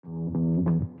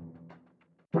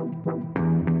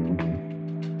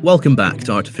Welcome back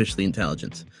to Artificially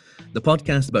Intelligent, the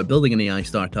podcast about building an AI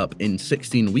startup in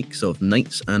 16 weeks of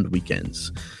nights and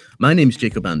weekends. My name's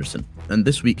Jacob Anderson, and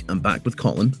this week I'm back with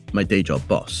Colin, my day job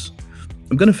boss.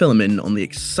 I'm going to fill him in on the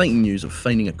exciting news of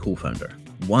finding a co-founder,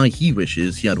 why he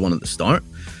wishes he had one at the start,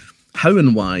 how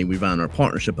and why we ran our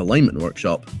partnership alignment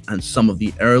workshop, and some of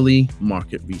the early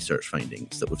market research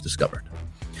findings that we've discovered.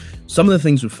 Some of the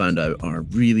things we've found out are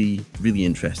really, really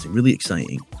interesting, really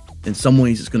exciting. In some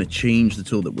ways, it's going to change the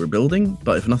tool that we're building,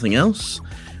 but if nothing else,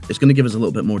 it's going to give us a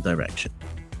little bit more direction.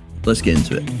 Let's get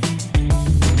into it.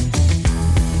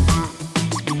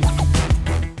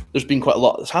 There's been quite a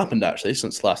lot that's happened, actually,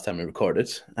 since the last time we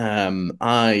recorded.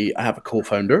 I have a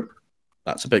co-founder.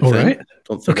 That's a big thing. Right.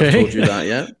 Don't think I've told you that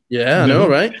yet. Yeah, I know,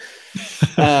 right?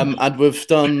 And we've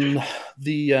done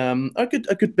a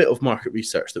good bit of market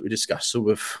research that we discussed. So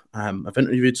I've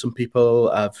interviewed some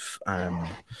people. I've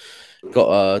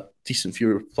got a decent few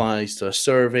replies to a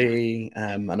survey,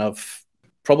 and I've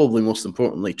probably most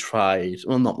importantly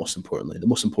not most importantly, the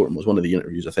most important was one of the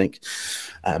interviews, I think,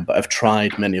 but I've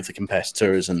tried many of the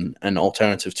competitors and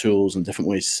alternative tools and different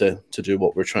ways to do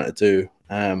what we're trying to do,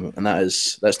 and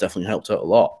that's definitely helped out a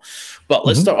lot. But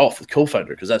let's start off with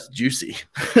co-founder, because that's juicy.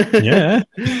 Yeah.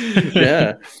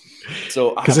 Yeah.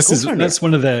 So because that's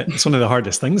one of the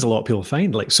hardest things a lot of people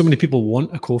find. Like, so many people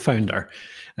want a co-founder,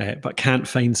 but can't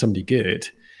find somebody good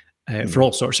for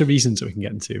all sorts of reasons that we can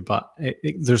get into. But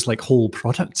there's like whole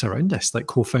products around this, like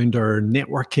co-founder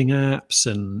networking apps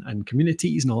and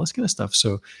communities and all this kind of stuff.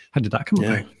 So how did that come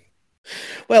about?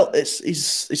 Well,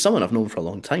 he's someone I've known for a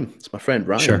long time. It's my friend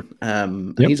Ryan, Sure.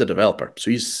 And he's a developer, so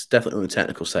he's definitely on the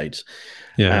technical side.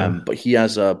 Yeah, but he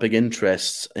has a big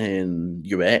interest in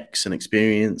UX and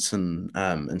experience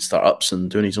and startups and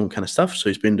doing his own kind of stuff. So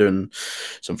he's been doing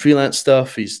some freelance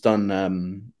stuff. He's done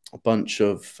a bunch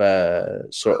of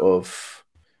sort of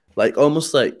like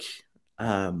almost like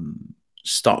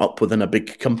startup within a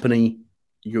big company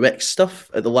UX stuff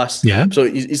at the last. Yeah. So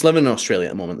he's living in Australia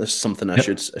at the moment. This is something I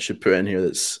should put in here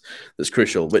that's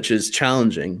crucial, which is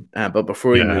challenging. But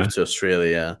before he moved to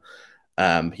Australia,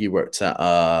 he worked at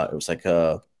I don't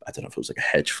know if it was like a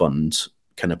hedge fund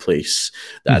kind of place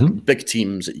that had big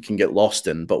teams that you can get lost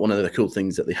in. But one of the cool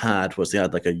things that they had was they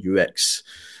had like a UX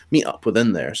meetup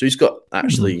within there. So he's got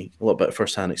actually a little bit of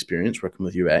first-hand experience working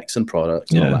with UX and products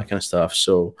and all that kind of stuff.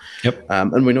 So,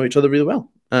 and we know each other really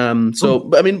well.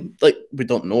 But I mean, like, we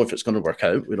don't know if it's going to work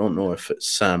out. We don't know if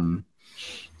it's going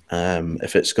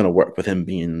to work with him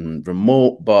being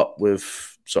remote, but we've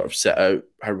sort of set out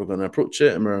how we're going to approach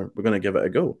it, and we're going to give it a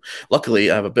go.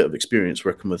 Luckily, I have a bit of experience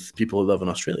working with people who live in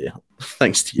Australia,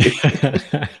 thanks to you.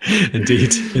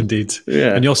 Indeed.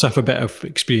 Yeah. And you also have a bit of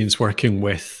experience working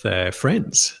with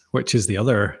friends, which is the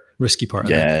other risky part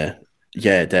of it.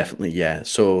 Yeah, definitely. Yeah.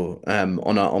 So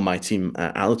on my team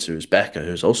at Alitu is Becca,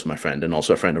 who's also my friend and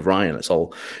also a friend of Ryan. It's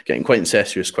all getting quite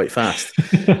incestuous quite fast.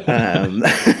 But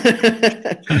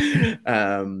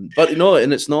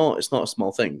and it's not a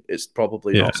small thing. It's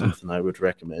probably not something I would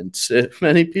recommend to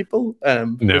many people,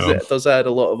 because it does add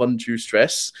a lot of undue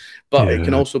stress, but it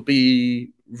can also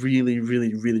be really,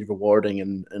 really, really rewarding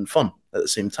and fun at the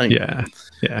same time. Yeah.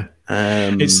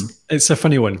 It's a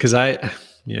funny one because I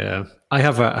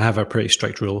have a pretty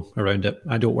strict rule around it.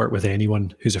 I don't work with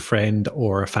anyone who's a friend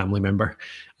or a family member,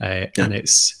 and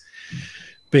it's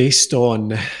based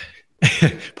on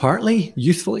partly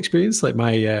youthful experience. Like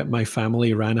my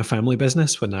family ran a family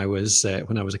business when I was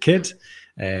a kid.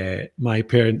 My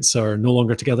parents are no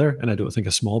longer together, and I don't think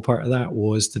a small part of that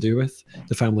was to do with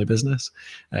the family business,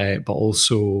 but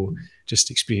also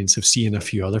just experience of seeing a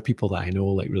few other people that I know,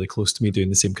 like really close to me, doing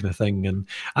the same kind of thing. And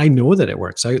I know that it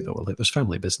works out though. Like, there's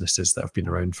family businesses that have been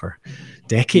around for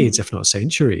decades, if not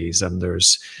centuries, and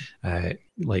there's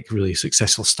like really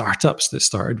successful startups that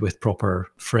started with proper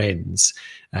friends,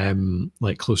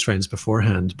 like close friends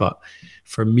beforehand. But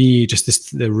for me,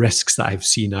 just the risks that I've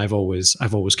seen, I've always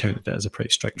counted it as a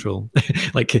pretty strict rule.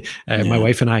 Like my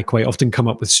wife and I quite often come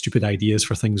up with stupid ideas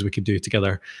for things we could do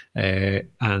together,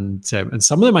 and some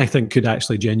of them I think could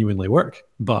actually genuinely work,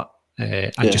 but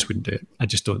I just wouldn't do it. I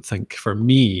just don't think, for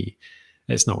me,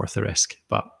 it's not worth the risk.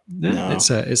 But it's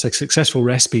a successful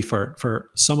recipe for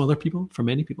some other people, for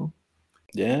many people.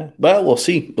 Yeah, well, we'll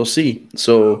see.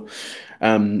 So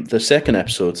the second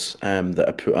episode that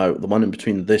I put out, the one in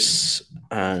between this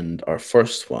and our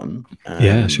first one,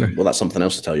 sure. Well, that's something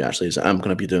else to tell you, actually, is that I'm going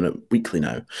to be doing it weekly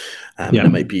now.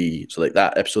 It might be, so like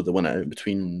that episode that went out in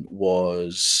between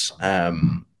was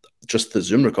just the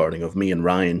Zoom recording of me and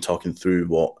Ryan talking through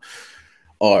what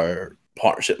our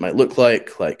partnership might look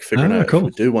like figuring out if we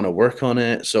do want to work on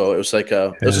it. So it was like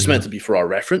it was just meant to be for our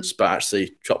reference, but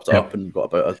actually chopped it up and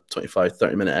got about a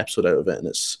 25-30 minute episode out of it. And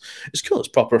it's cool. It's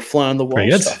proper fly on the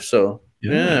wall stuff. So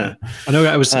yeah. I know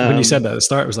I was, when you said that at the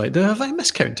start, I was like, have I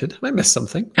miscounted? Have I missed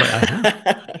something? But I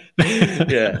have.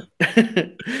 Yeah.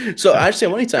 So actually I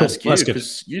wanted to ask you,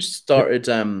 because you started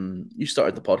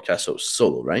the podcast, so it was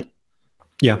solo, right?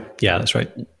 Yeah, that's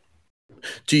right.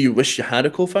 Do you wish you had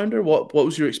a co-founder? What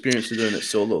was your experience of doing it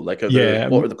solo? Like, what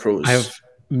are the pros? I have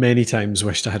many times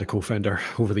wished I had a co-founder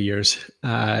over the years,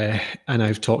 and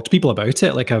I've talked to people about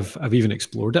it. Like I've even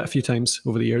explored it a few times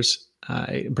over the years,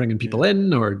 bringing people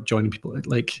in or joining people.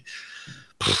 Like,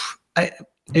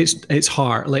 it's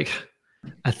hard. Like,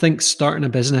 I think starting a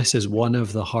business is one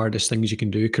of the hardest things you can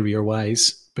do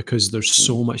career-wise, because there's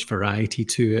so much variety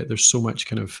to it. There's so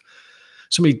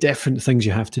many different things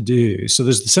you have to do. So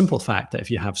there's the simple fact that if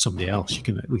you have somebody else, you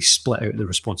can at least split out the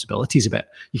responsibilities a bit.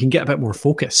 You can get a bit more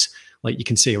focus. Like you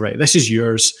can say, right, this is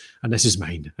yours and this is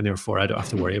mine, and therefore I don't have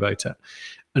to worry about it.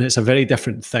 And it's a very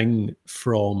different thing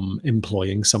from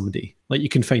employing somebody. Like you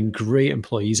can find great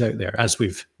employees out there, as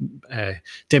we've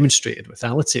demonstrated with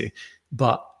Alitu,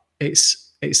 but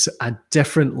it's a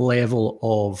different level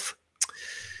of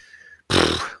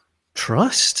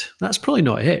trust. That's probably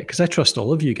not it, because I trust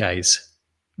all of you guys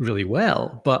really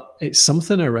well, but it's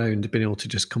something around being able to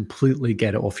just completely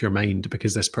get it off your mind,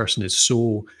 because this person is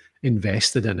so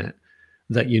invested in it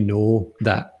that you know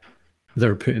that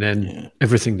they're putting in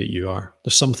everything that you are.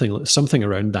 There's something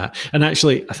around that. And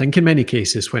actually, I think in many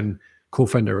cases when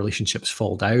co-founder relationships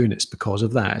fall down, it's because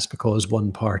of that. It's because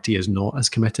one party is not as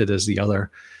committed as the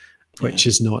other, which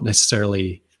is not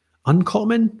necessarily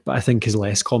uncommon, but I think is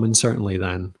less common certainly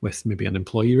than with maybe an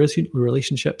employee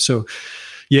relationship. So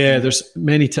there's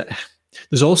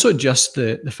there's also just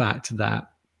the fact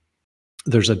that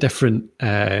there's a different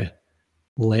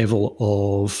level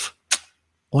of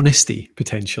honesty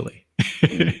potentially.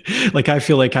 Like I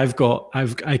feel like I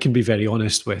can be very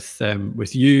honest with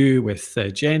you, with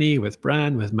Jenny, with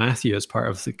Bran, with Matthew as part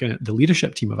of the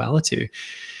leadership team of Alitu.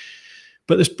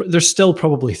 But there's still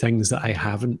probably things that I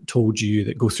haven't told you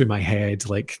that go through my head,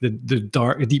 like the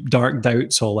deep dark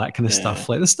doubts, all that kind of stuff.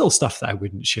 Like there's still stuff that I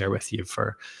wouldn't share with you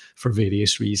for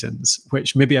various reasons,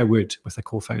 which maybe I would with a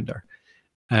co-founder,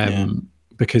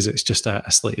 because it's just a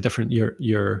slightly different.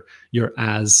 You're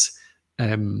as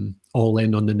all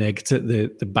in on the negative,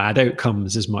 the bad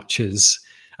outcomes, as much as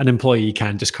an employee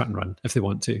can just cut and run if they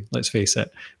want to, let's face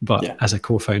it. But as a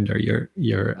co-founder,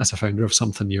 you're as a founder of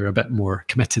something, you're a bit more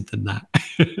committed than that.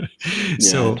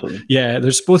 So totally.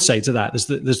 There's both sides of that.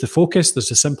 There's the focus, there's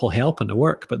the simple help and the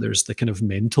work, but there's the kind of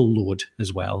mental load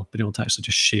as well, being able to actually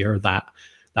just share that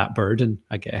burden,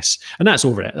 I guess. And that's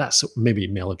over it. That's maybe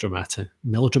melodramatic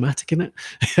in it.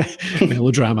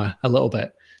 Melodrama a little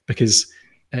bit, because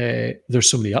there's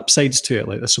so many upsides to it,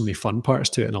 like there's so many fun parts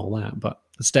to it and all that. But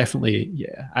it's definitely,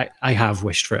 I have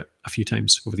wished for it a few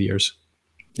times over the years.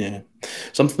 Yeah.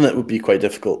 Something that would be quite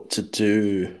difficult to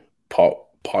do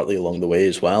partly along the way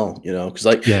as well, because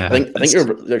I think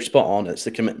you're spot on. It's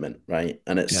the commitment, right?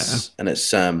 And it's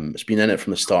been in it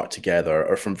from the start together,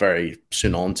 or from very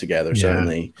soon on together,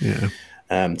 certainly.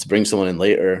 To bring someone in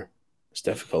later, it's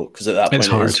difficult, because at that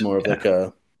point it's more of like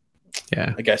a,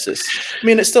 I guess it's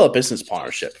still a business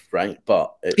partnership, right?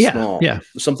 But it's not.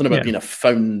 There's something about being a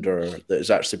founder that is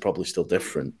actually probably still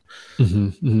different.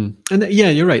 And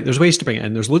you're right. There's ways to bring it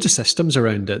in. There's loads of systems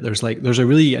around it. There's a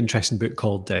really interesting book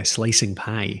called Slicing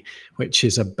Pie, which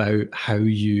is about how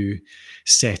you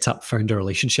set up founder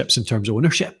relationships in terms of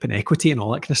ownership and equity and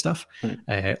all that kind of stuff.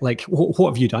 Like, what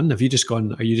have you done? Have you just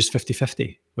gone, are you just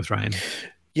 50-50 with Ryan?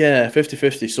 Yeah,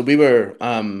 50-50. So we were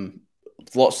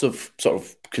lots of sort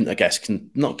of, I guess,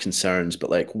 not concerns, but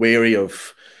like wary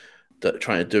of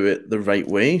trying to do it the right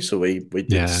way. So we did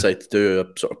decide to do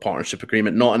a sort of partnership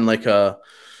agreement, not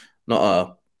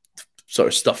a sort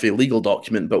of stuffy legal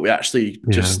document, but we actually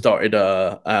just started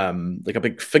a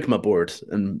big Figma board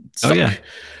and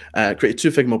created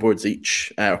 2 Figma boards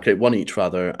each, or create 1 each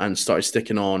rather, and started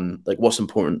sticking on like what's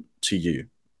important to you.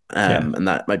 And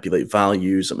that might be like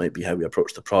values, it might be how we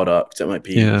approach the product, it might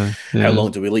be how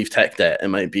long do we leave tech debt, it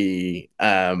might be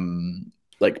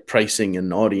like pricing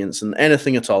and audience and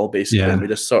anything at all, basically. And we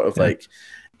just sort of like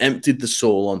emptied the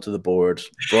soul onto the board,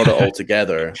 brought it all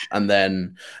together, and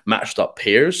then matched up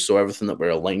pairs, so everything that we're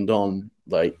aligned on,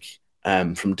 like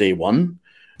from day one.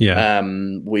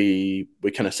 We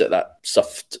kind of set that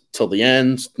stuff till the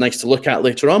end, nice to look at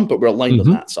later on, but we're aligned on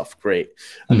that stuff, great.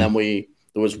 And then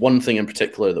there was one thing in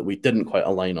particular that we didn't quite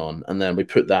align on, and then we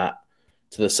put that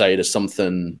to the side as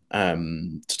something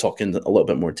to talk in a little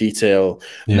bit more detail.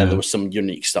 And then there was some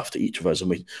unique stuff to each of us. And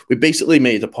we basically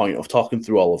made a point of talking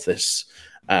through all of this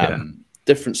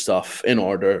different stuff in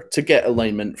order to get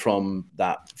alignment from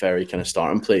that very kind of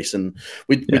starting place. And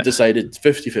we decided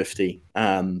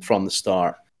 50-50 from the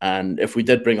start. And if we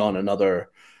did bring on another,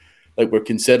 like we're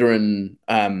considering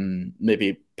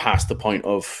maybe past the point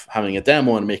of having a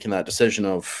demo and making that decision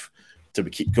of, do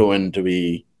we keep going? Do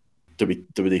we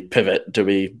pivot? Do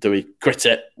we quit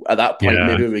it at that point?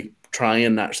 Maybe we try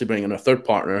and actually bring in a third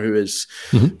partner who has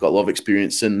got a lot of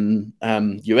experience in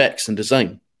UX and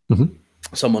design.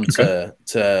 Someone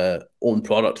to own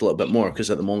product a little bit more, because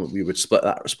at the moment we would split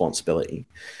that responsibility.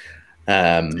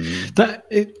 There's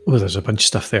a bunch of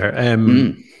stuff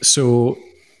there. So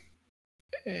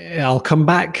I'll come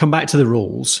back to the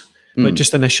roles, but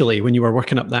just initially, when you were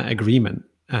working up that agreement,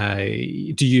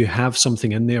 do you have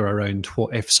something in there around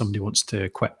what if somebody wants to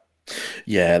quit?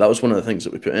 Yeah, that was one of the things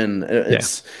that we put in.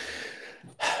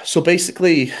 So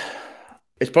basically,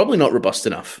 it's probably not robust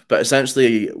enough, but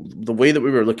essentially the way that we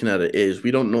were looking at it is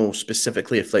we don't know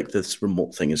specifically if like this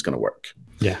remote thing is going to work.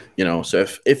 Yeah. You know, so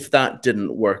if that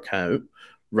didn't work out,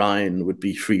 Ryan would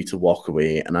be free to walk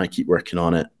away and I keep working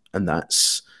on it. And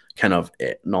that's kind of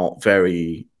it. Not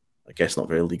very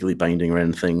legally binding or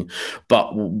anything,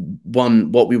 but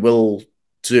what we will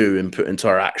do and put into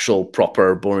our actual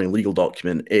proper boring legal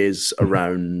document is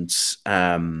around,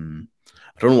 I don't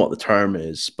know what the term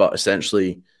is, but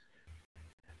essentially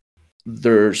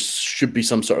there should be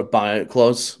some sort of buyout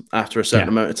clause after a certain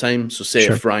amount of time. So say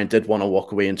if Ryan did want to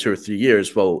walk away in 2 or 3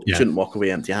 years, well, he shouldn't walk away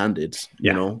empty-handed.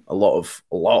 You know, a lot of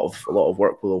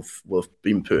work will have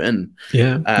been put in.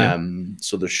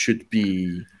 So there should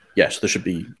be a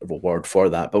reward for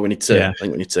that. But we need to I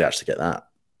think we need to actually get that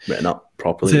written up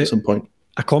properly at some point.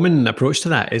 A common approach to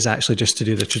that is actually just to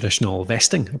do the traditional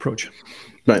vesting approach.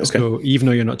 Right. Okay. So even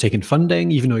though you're not taking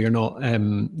funding, even though you're not,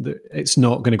 it's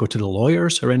not going to go to the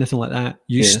lawyers or anything like that,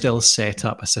 you still set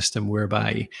up a system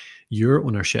whereby your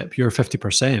ownership, your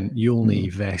 50%, you only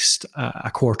vest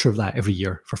a quarter of that every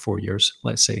year for 4 years,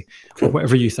 let's say, or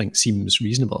whatever you think seems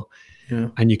reasonable.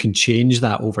 And you can change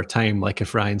that over time. Like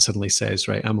if Ryan suddenly says,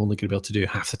 right, I'm only going to be able to do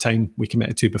half the time we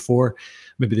committed to before,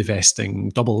 maybe the vesting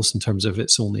doubles in terms of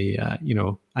it's only,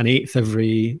 an eighth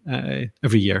every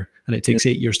year, and it takes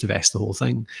 8 years to vest the whole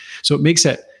thing. So it makes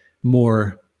it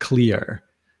more clear.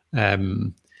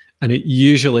 And it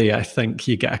usually, I think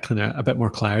you get a bit more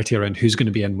clarity around who's going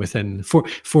to be in within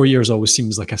 4 years. Always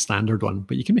seems like a standard one,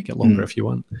 but you can make it longer if you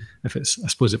want, if it's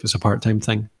a part-time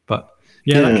thing, but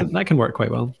that can work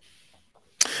quite well.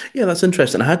 Yeah, that's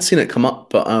interesting. I had seen it come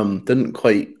up, but didn't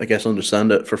quite, I guess,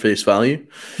 understand it for face value.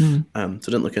 So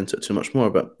didn't look into it too much more,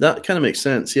 but that kind of makes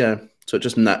sense. Yeah. So it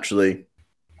just naturally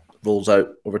rolls out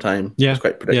over time. Yeah. It's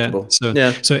quite predictable. So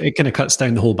it kind of cuts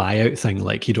down the whole buyout thing.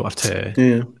 Like you don't have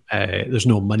to, there's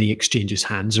no money exchanges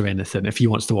hands or anything. If he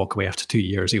wants to walk away after 2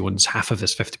 years, he owns half of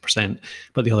his 50%,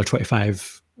 but the other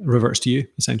 25 reverts to you,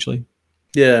 essentially.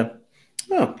 Yeah.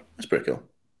 Oh, that's pretty cool.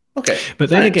 Okay. But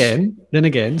then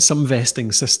again, some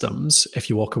vesting systems, if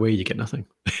you walk away, you get nothing.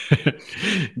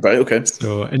 Right. Okay.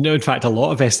 So, and in fact, a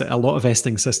lot of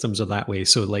vesting systems are that way.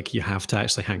 So like you have to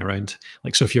actually hang around.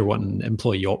 Like, so if you're wanting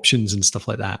employee options and stuff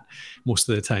like that, most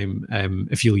of the time,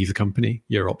 if you leave the company,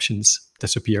 your options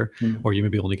disappear, or you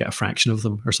maybe only get a fraction of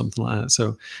them or something like that.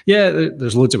 So yeah,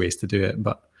 there's loads of ways to do it,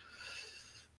 but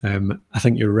I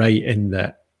think you're right in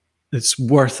that it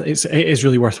is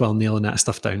really worthwhile nailing that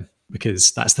stuff down,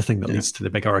 because that's the thing that leads to the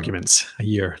big arguments a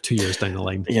year, 2 years down the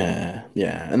line. Yeah,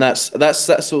 and that's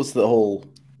sort of the whole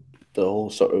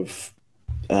sort of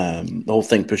the whole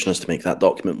thing pushing us to make that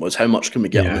document was how much can we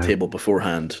get on the table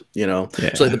beforehand, you know?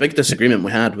 So like the big disagreement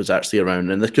we had was actually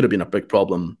around, and this could have been a big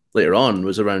problem later on,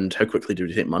 was around how quickly do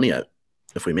we take money out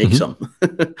if we make some.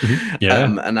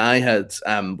 And I had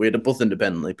we had both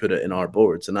independently put it in our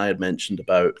boards, and I had mentioned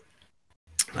about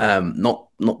not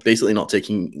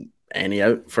taking any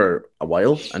out for a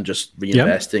while and just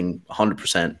reinvesting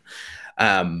 100%.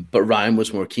 But Ryan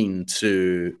was more keen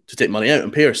to take money out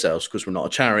and pay ourselves because we're not a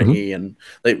charity, and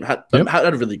they had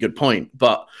a really good point.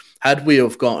 But had we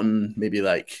have gotten maybe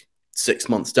like 6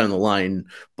 months down the line,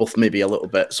 both maybe a little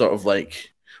bit sort of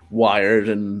like wired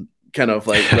and kind of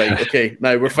like, right, okay,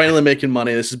 now we're finally making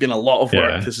money. This has been a lot of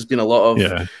work. This has been a lot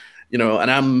of, you know,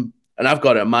 and I've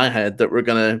got it in my head that we're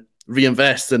gonna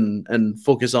reinvest and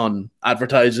focus on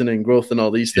advertising and growth and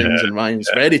all these things, and Ryan's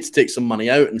ready to take some money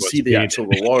out and see the actual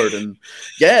reward. And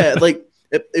like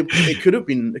it could have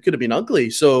been ugly.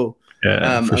 So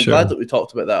I'm glad that we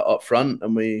talked about that up front,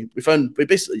 and we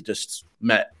basically just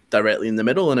met directly in the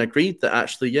middle and agreed that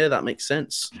actually that makes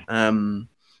sense.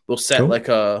 we'll set Cool. like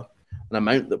an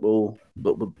amount that will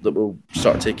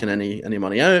start taking any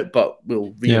money out, but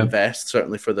we'll reinvest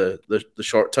certainly for the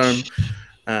short term.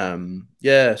 So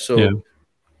I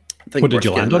think what did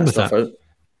you land on with that? Out.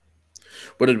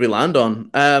 What did we land on?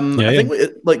 I think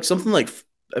like something like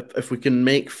if we can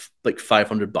make like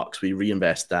 $500, we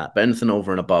reinvest that. But anything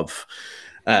over and above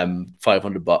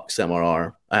 $500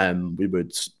 MRR, we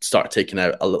would start taking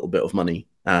out a little bit of money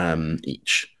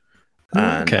each,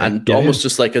 and almost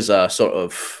just like as a sort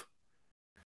of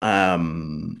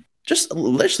just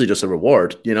literally just a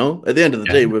reward. You know, at the end of the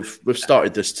day, we've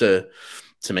started this to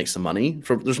make some money.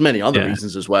 There's many other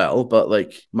reasons as well, but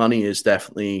like money is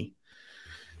definitely,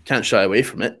 can't shy away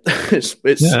from it.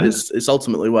 It's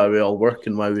ultimately why we all work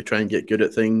and why we try and get good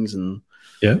at things. And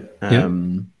cool.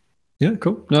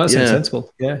 No, that sounds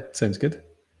sensible. Yeah, sounds good.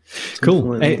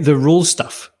 Cool. The role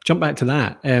stuff. Jump back to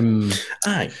that.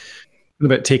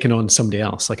 About taking on somebody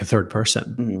else, like a third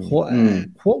person.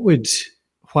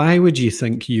 Why would you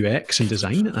think UX and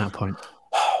design at that point?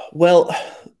 Well,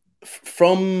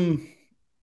 from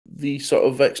the sort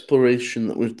of exploration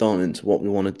that we've done into what we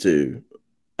want to do,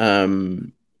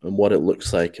 and what it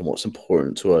looks like and what's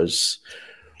important to us,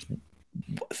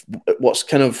 what's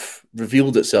kind of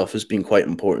revealed itself as being quite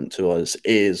important to us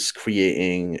is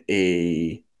creating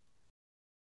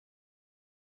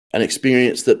an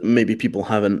experience that maybe people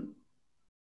haven't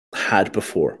had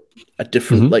before. A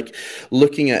different, like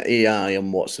looking at AI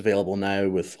and what's available now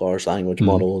with large language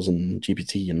models and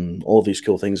GPT and all these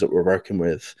cool things that we're working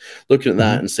with, looking at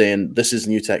that and saying, this is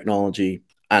new technology,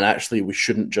 and actually we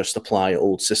shouldn't just apply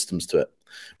old systems to it.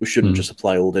 We shouldn't just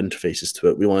apply old interfaces to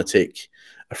it. We want to take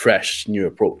a fresh, new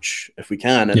approach if we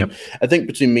can. And I think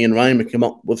between me and Ryan, we come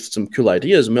up with some cool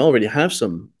ideas, and we already have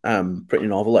some pretty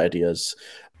novel ideas.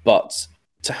 But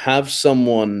to have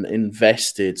someone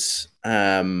invested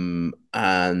and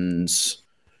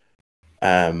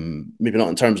maybe not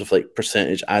in terms of like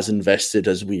percentage as invested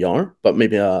as we are, but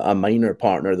maybe a minor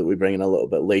partner that we bring in a little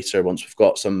bit later once we've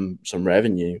got some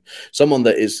revenue, someone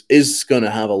that is going to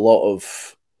have a lot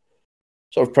of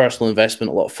sort of personal investment,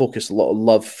 a lot of focus, a lot of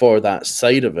love for that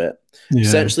side of it.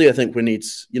 Essentially, I think we need,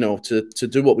 to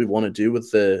do what we want to do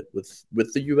with the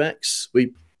UX.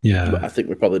 I think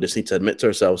we probably just need to admit to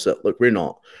ourselves that, look, we're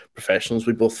not professionals.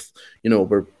 We both,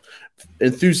 we're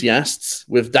enthusiasts.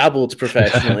 We've dabbled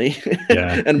professionally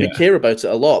and we care about it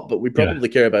a lot, but we probably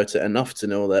care about it enough to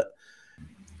know that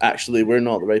actually we're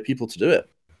not the right people to do it,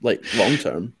 like long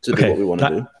term, to do what we want to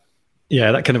do.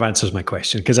 Yeah, that kind of answers my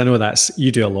question, because I know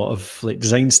you do a lot of like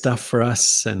design stuff for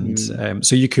us, and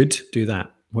so you could do that,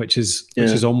 which is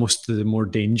almost the more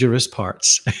dangerous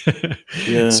parts.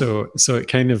 So it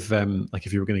kind of like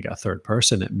if you were going to get a third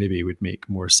person, it maybe would make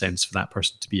more sense for that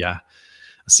person to be a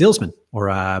salesman or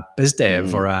a biz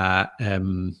dev or a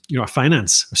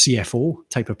finance or CFO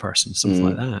type of person, something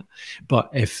like that. But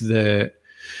if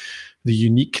the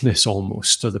uniqueness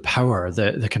almost, or the power,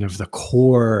 the kind of the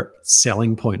core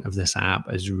selling point of this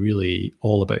app is really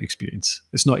all about experience.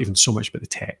 It's not even so much about the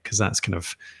tech, because that's kind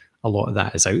of, a lot of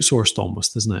that is outsourced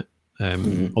almost, isn't it?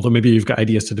 Although maybe you've got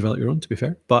ideas to develop your own, to be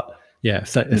fair. But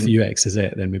if the UX is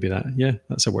it, then maybe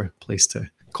that's a place to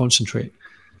concentrate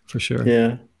for sure.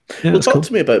 Well, talk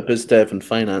to me about biz dev and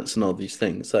finance and all these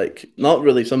things. Like, not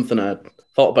really something I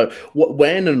thought about.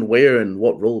 When and where and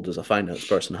what role does a finance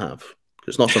person have?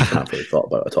 It's not something I've really thought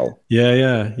about at all.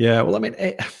 Yeah. Well, I mean,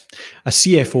 a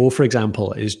CFO, for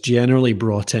example, is generally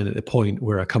brought in at the point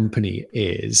where a company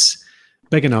is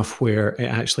big enough where it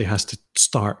actually has to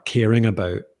start caring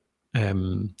about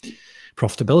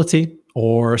profitability,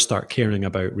 or start caring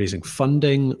about raising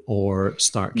funding, or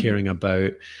start caring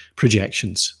about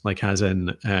projections, like as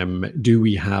in, do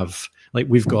we have, like,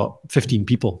 we've got 15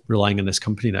 people relying on this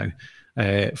company now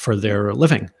for their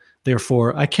living.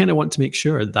 Therefore, I kind of want to make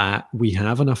sure that we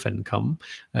have enough income,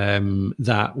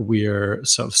 that we're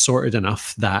sort of sorted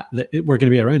enough that we're going to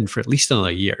be around for at least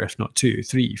another year, if not 2,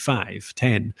 3, 5,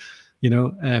 10.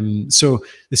 So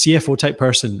the CFO type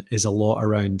person is a lot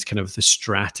around kind of the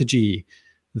strategy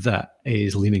that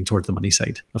is leaning toward the money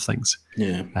side of things.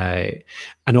 And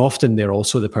often they're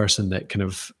also the person that kind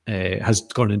of has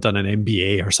gone and done an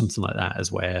MBA or something like that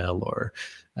as well, or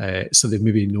so they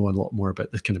maybe know a lot more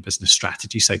about the kind of business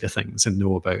strategy side of things, and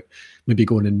know about maybe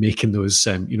going and making those,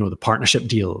 the partnership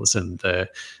deals and the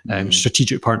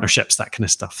strategic partnerships, that kind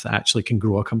of stuff that actually can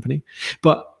grow a company.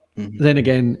 But then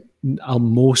again,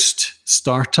 most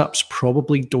startups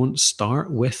probably don't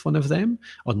start with one of them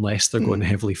unless they're going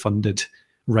heavily funded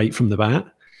right from the bat,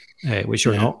 which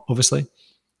you're not, obviously.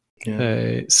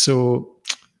 I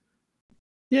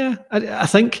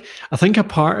think a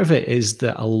part of it is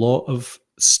that a lot of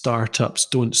startups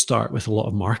don't start with a lot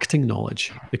of marketing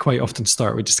knowledge. They quite often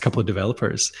start with just a couple of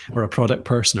developers or a product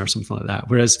person or something like that.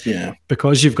 Whereas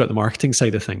because you've got the marketing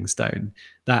side of things down,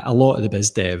 that a lot of the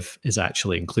biz dev is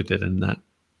actually included in that.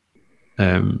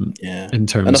 In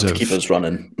terms enough of to keep us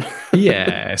running.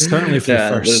 Certainly for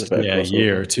the first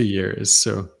year or 2 years.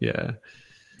 So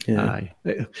I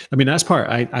mean, that's part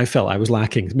I felt I was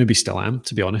lacking, maybe still am,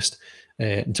 to be honest,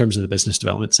 in terms of the business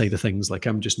development side of things. Like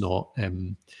I'm just not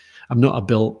I'm not a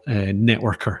built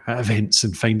networker at events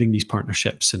and finding these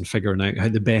partnerships and figuring out how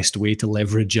the best way to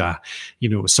leverage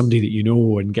somebody that you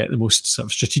know and get the most sort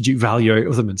of strategic value out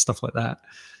of them and stuff like that.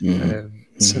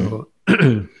 So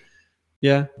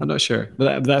yeah, I'm not sure.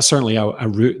 But that's certainly a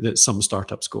route that some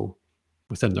startups go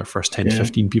within their first 10 to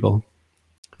 15 people.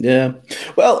 Yeah.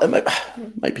 Well, it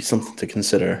might be something to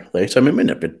consider later. I mean,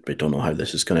 we don't know how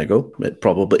this is going to go.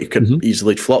 It could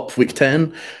easily flop week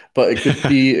 10, but it could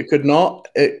be, it could not.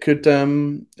 It could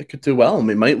do well. And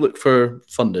we might look for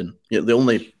funding. The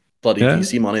only bloody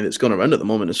VC money that's going around at the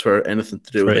moment is for anything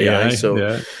to do with AI. So,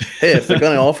 hey, if they're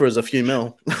going to offer us a few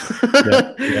mil.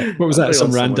 What was that?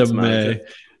 Some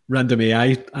random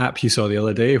AI app you saw the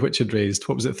other day, which had raised,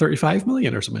 what was it, 35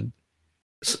 million or something?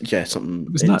 Yeah, something.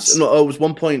 It was nuts. No, it was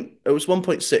 1.6,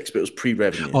 but it was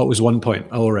pre-revenue. Oh, it was 1 point.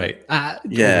 Oh, right.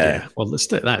 Well,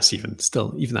 that's even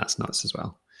that's nuts as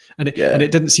well. And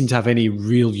it didn't seem to have any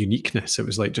real uniqueness. It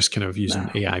was like just kind of using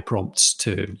AI prompts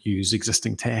to use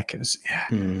existing tech.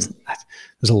 There's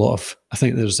a lot of, I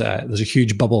think there's a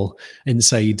huge bubble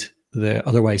inside the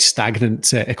otherwise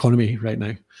stagnant economy right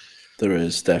now. There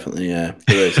is definitely, there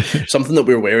is something that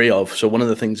we're wary of. So one of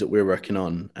the things that we're working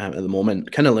on at the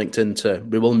moment, kind of linked into,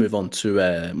 we will move on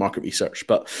to market research,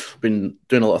 but we've been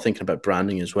doing a lot of thinking about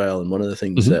branding as well. And one of the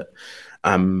things that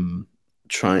I'm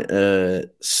trying to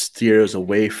steer us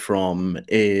away from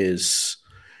is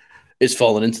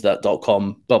falling into that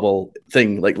 .com bubble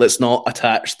thing. Like, let's not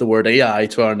attach the word AI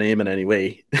to our name in any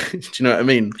way. Do you know what I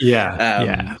mean?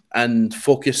 And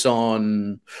focus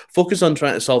on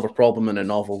trying to solve a problem in a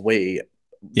novel way,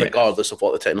 regardless of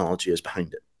what the technology is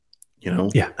behind it. For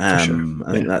sure.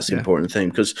 I think that's the important thing,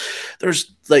 because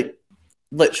there's like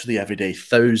literally every day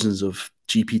thousands of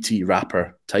GPT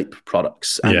wrapper type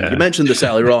products. And you mentioned this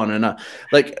earlier on, and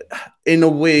in a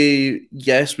way,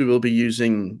 yes, we will be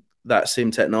using that same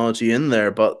technology in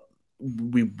there, but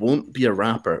we won't be a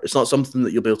wrapper. It's not something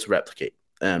that you'll be able to replicate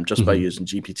just by using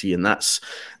GPT, and that's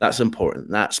important.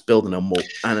 That's building a moat,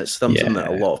 and it's something that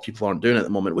a lot of people aren't doing at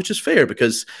the moment, which is fair,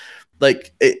 because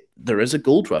there is a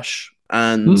gold rush,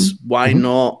 and why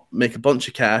not make a bunch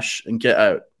of cash and get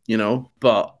out?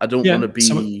 But I don't want to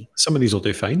be. Some of these will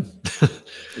do fine.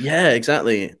 Yeah,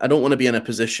 exactly. I don't want to be in a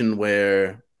position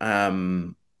where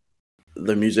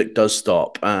the music does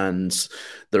stop and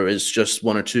there is just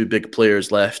one or two big players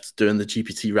left doing the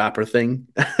GPT wrapper thing.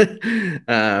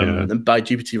 And by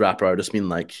GPT wrapper, I just mean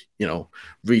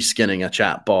reskinning a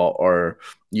chat bot or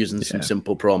using some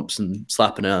simple prompts and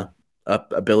slapping a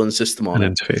billing system on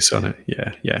an interface on it.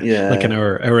 Yeah. Like in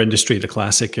our industry, the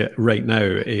classic right now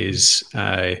is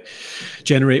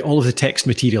generate all of the text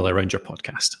material around your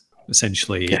podcast.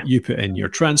 Essentially, you put in your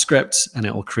transcripts and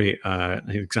it will create a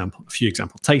few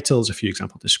example titles, a few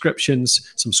example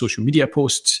descriptions, some social media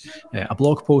posts, a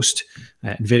blog post,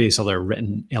 and various other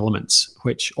written elements,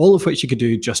 all of which you could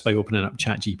do just by opening up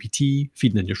ChatGPT,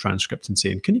 feeding in your transcript and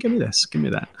saying, can you give me this? Give me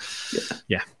that.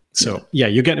 So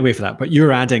you're getting away for that, but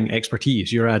you're adding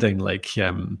expertise. You're adding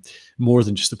more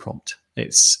than just the prompt.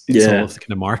 It's all of the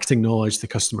kind of marketing knowledge, the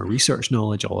customer research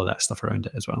knowledge, all of that stuff around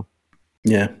it as well.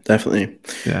 Yeah, definitely.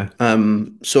 Yeah.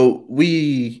 So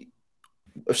we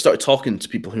have started talking to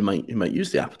people who might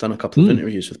use the app. I've done a couple of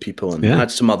interviews with people and had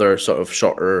some other sort of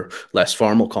shorter, less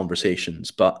formal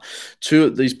conversations. But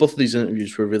both of these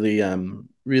interviews were really,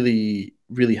 really,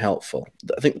 really helpful.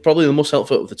 I think probably the most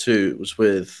helpful of the two was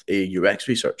with a UX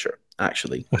researcher,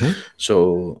 actually.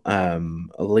 So a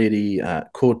lady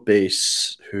at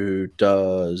Codebase who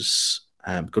does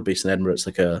Codebase in Edinburgh. It's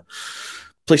like a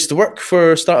place to work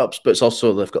for startups, but it's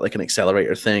also, they've got like an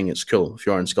accelerator thing. It's cool. If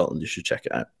you are in Scotland, you should check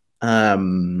it out.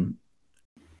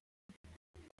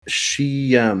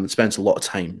 She spends a lot of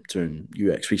time doing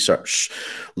UX research,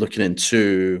 looking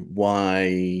into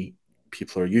why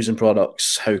people are using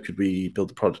products, how could we build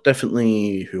the product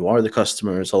differently, who are the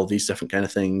customers, all of these different kind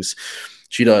of things.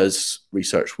 She does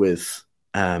research with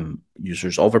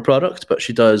users of her product, but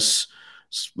she does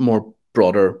more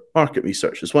broader market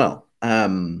research as well.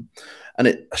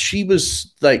 She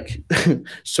was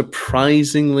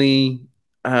surprisingly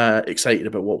excited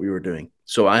about what we were doing.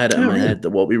 So I had it in my head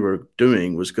that what we were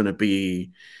doing was going to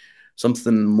be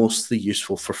something mostly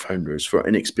useful for founders, for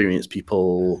inexperienced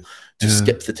people to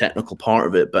skip the technical part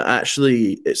of it. But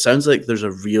actually, it sounds like there's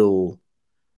a real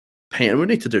pain. And we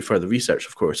need to do further research,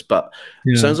 of course, but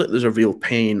it sounds like there's a real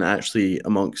pain actually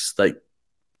amongst like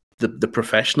the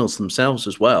professionals themselves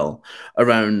as well,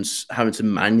 around having to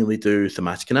manually do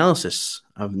thematic analysis,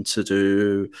 having to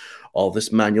do all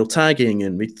this manual tagging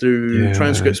and read through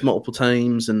transcripts multiple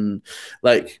times, and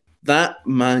like that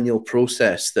manual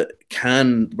process that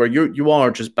where you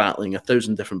are just battling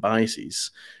 1,000 different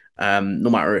biases, no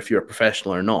matter if you're a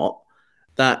professional or not.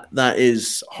 That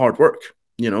is hard work,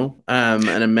 and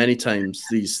in many times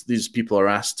these people are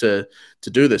asked to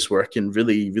do this work in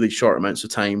really, really short amounts of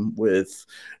time with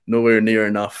nowhere near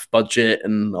enough budget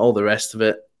and all the rest of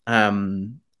it.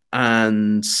 And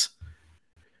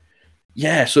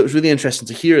yeah, so it was really interesting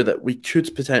to hear that we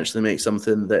could potentially make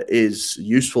something that is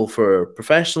useful for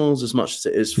professionals as much as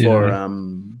it is for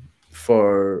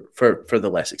the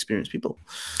less experienced people.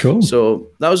 Cool. So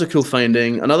that was a cool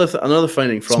finding. Another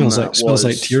finding from smells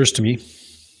like tears to me.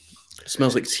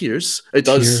 Smells like tears. It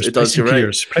does. Tears, it does. You're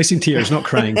tears. Right. Pricing tears, not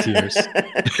crying tears.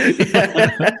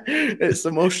 It's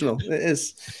emotional. It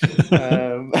is.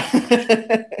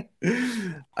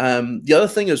 The other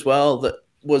thing as well that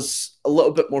was a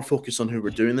little bit more focused on who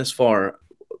we're doing this for.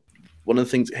 One of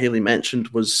the things that Haley mentioned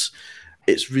was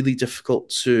it's really difficult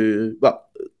to. Well,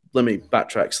 let me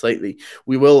backtrack slightly.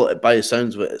 We will, by the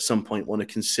sounds of it, at some point want to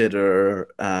consider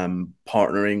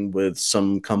partnering with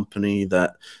some company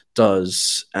that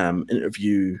does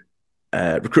interview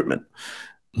recruitment.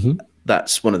 Mm-hmm.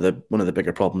 That's one of the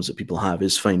bigger problems that people have,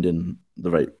 is finding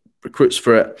the right recruits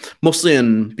for it. Mostly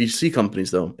in B2C companies,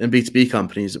 though. In B2B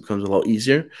companies, it becomes a lot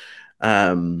easier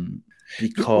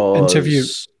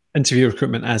because interview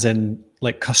recruitment, as in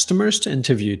like customers to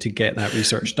interview to get that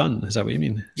research done. Is that what you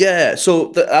mean? Yeah.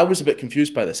 So I was a bit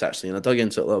confused by this actually, and I dug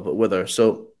into it a little bit with her.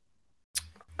 So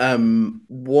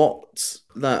what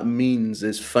that means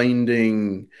is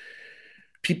finding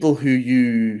people who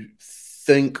you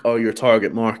think are your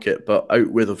target market, but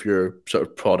outwith of your sort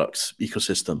of products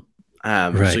ecosystem.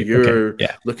 Right. So you're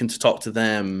looking to talk to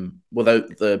them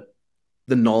without the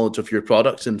knowledge of your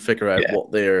products and figure out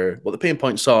what the pain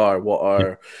points are, what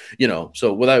are,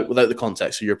 so without the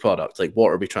context of your product, like what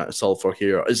are we trying to solve for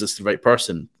here? Is this the right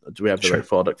person? Do we have the right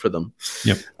product for them?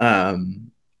 Yep.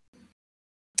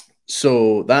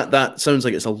 So that sounds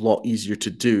like it's a lot easier to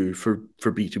do for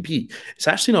B2B. It's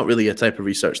actually not really a type of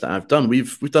research that I've done.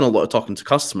 We've done a lot of talking to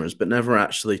customers, but never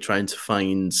actually trying to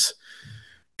find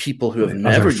people who have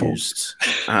never used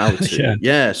how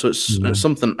to. So it's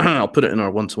something I'll put it in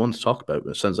our one-to-one to talk about.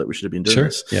 It sounds like we should have been doing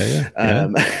this.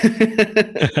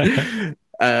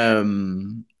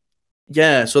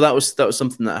 So that was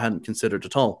something that I hadn't considered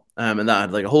at all, and that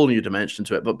had like a whole new dimension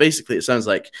to it. But basically, it sounds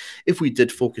like if we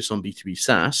did focus on B2B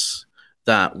SaaS,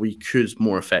 that we could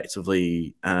more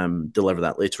effectively deliver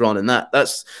that later on, and that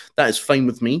is fine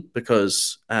with me,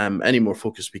 because any more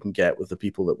focus we can get with the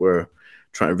people that we're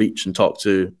trying to reach and talk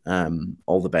to,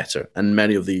 all the better. And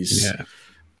many of these,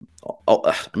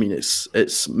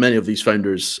 it's many of these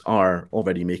founders are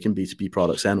already making B2B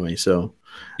products anyway. So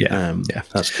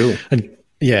that's cool.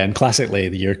 And classically,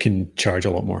 the year can charge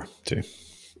a lot more too.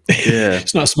 Yeah,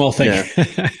 it's not a small thing.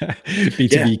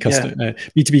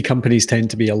 B2B companies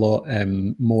tend to be a lot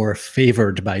more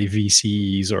favored by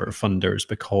VCs or funders,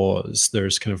 because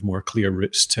there's kind of more clear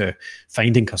routes to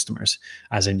finding customers,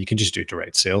 as in you can just do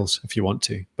direct sales if you want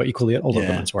to, but equally all the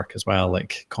elements work as well,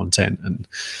 like content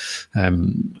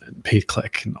and paid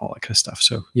click and all that kind of stuff.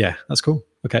 So that's cool.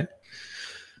 Okay.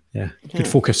 Good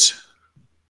focus.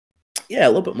 Yeah, a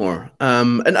little bit more.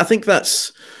 And I think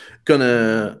that's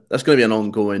gonna be an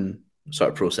ongoing sort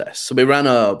of process. So we ran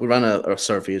a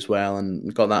survey as well, and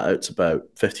we got that out to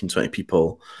about 15-20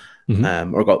 people,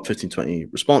 or got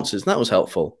 15-20 responses, and that was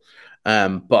helpful.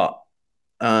 But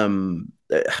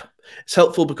it's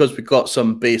helpful because we've got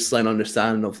some baseline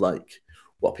understanding of like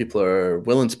what people are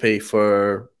willing to pay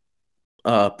for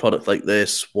a product like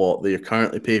this, what they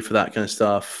currently pay for that kind of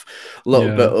stuff, a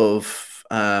little bit of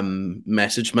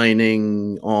message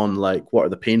mining on like what are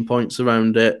the pain points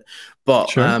around it.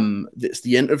 But it's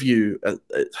the interview,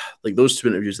 like those two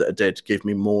interviews that I did gave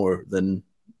me more than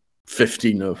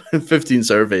 15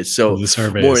 surveys. So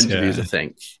more interviews, I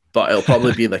think. But it'll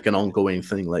probably be like an ongoing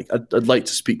thing. Like I'd like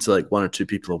to speak to like 1 or 2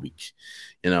 people a week.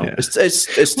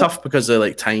 It's tough because of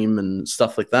like time and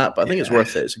stuff like that. But I think it's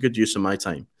worth it. It's a good use of my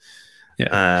time.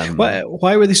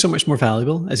 Why were they so much more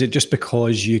valuable? Is it just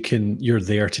because you're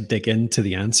there to dig into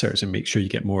the answers and make sure you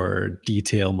get more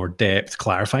detail, more depth,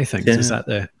 clarify things? Is that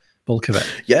the bulk of it?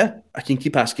 Yeah, I can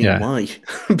keep asking why,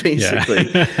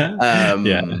 basically.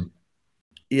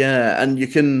 Yeah, and you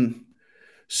can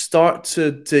start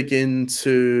to dig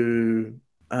into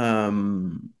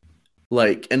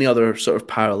like any other sort of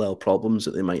parallel problems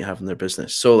that they might have in their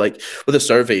business. So like with a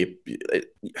survey,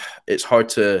 it's hard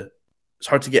to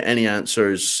get any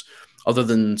answers other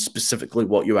than specifically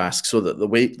what you ask, so that the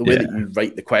way that you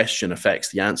write the question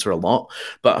affects the answer a lot.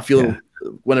 But I feel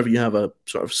whenever you have a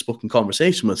sort of spoken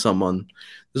conversation with someone,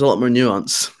 there's a lot more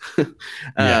nuance.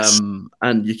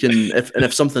 And you can,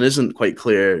 if something isn't quite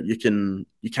clear, you can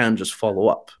just follow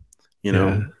up, you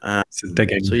know.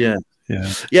 Digging. So yeah.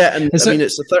 And I mean,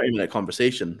 it's a 30-minute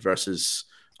conversation versus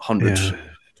 100,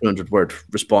 200 word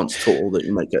response total that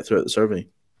you might get throughout the survey.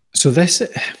 So this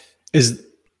is,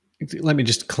 let me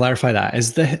just clarify that.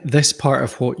 Is this part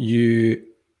of what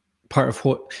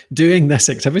doing this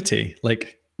activity,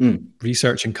 like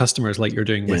researching customers like you're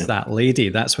doing with that lady,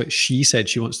 that's what she said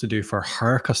she wants to do for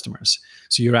her customers.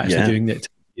 So you're actually doing the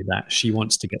activity that she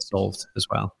wants to get solved as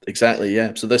well. Exactly,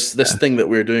 yeah. So this thing that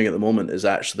we're doing at the moment is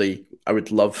actually, I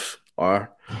would love our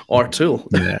tool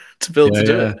to build to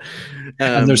do it.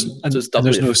 And it's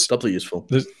doubly useful.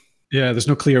 There's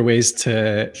no clear ways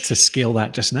to scale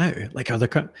that just now. Like,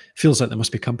 feels like there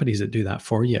must be companies that do that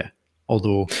for you.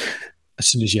 Although, as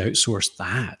soon as you outsource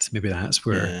that, maybe that's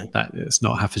where that it's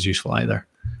not half as useful either.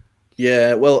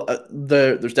 Yeah, well,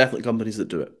 there's definitely companies that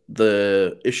do it.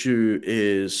 The issue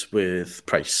is with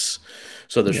price.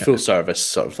 So there's full service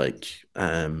sort of like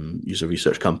user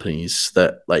research companies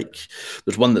that, like,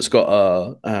 there's one that's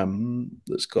got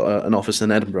an office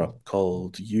in Edinburgh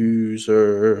called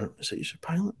User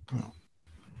Pilot? Oh.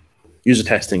 User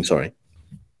Testing, sorry.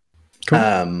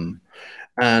 Cool.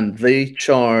 And they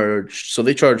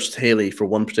charged Haley for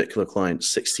one particular client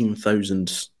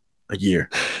 $16,000 a year.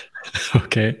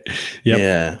 Okay. Yep.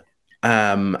 Yeah.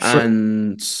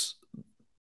 And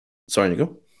sorry,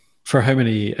 Nico. For how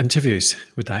many interviews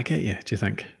would that get you, do you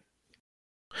think?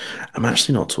 I'm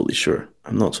actually not totally sure.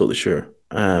 I'm not totally sure.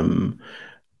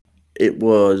 It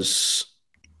must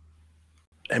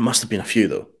have been a few,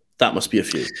 though. That must be a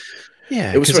few.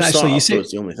 Yeah. It was for actually, so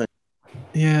it's the only thing.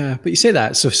 Yeah, but you say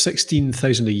that, so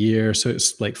 16,000 a year, so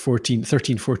it's like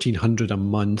 1,400 a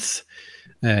month.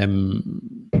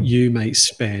 You might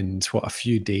spend a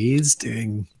few days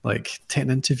doing like 10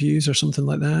 interviews or something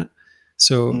like that.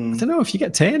 So I don't know, if you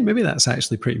get 10, maybe that's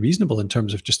actually pretty reasonable in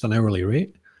terms of just an hourly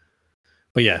rate.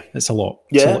 But yeah, it's a lot.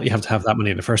 Yeah. It's a lot. You have to have that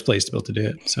money in the first place to be able to do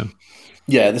it. So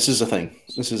yeah, this is the thing.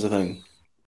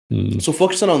 So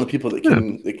focusing on the people that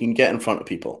can get in front of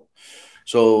people.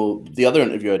 So the other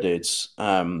interview I did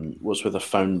was with a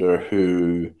founder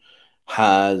who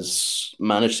has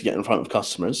managed to get in front of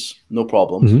customers, no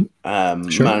problem.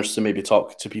 Managed to maybe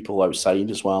talk to people outside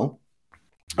as well,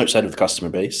 outside of the customer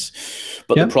base.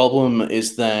 But the problem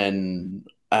is then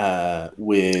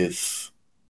with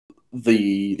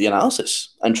the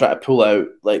analysis and try to pull out,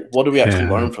 like, what do we actually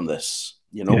learn from this?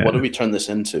 You know, what do we turn this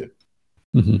into?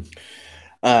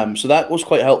 So that was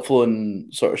quite helpful in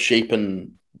sort of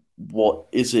shaping what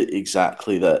is it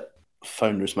exactly that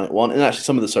founders might want, and actually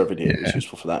some of the survey data was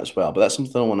useful for that as well. But that's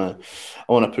something I want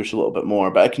to push a little bit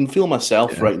more. But I can feel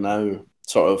myself right now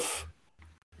sort of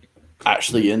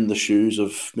actually in the shoes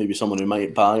of maybe someone who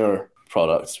might buy our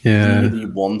product, really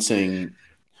wanting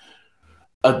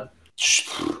I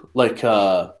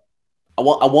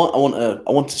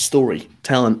want a story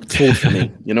told for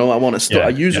me. You know, I want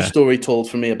a user story told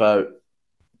for me about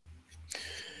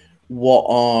what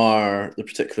are the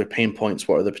particular pain points,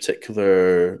 what are the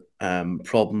particular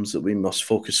problems that we must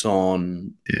focus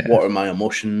on, what are my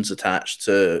emotions attached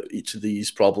to each of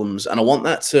these problems, and I want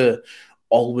that to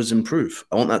always improve.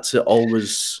 I want that to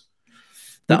always,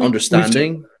 that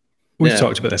understanding. We've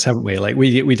talked about this, haven't we? Like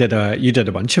you did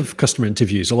a bunch of customer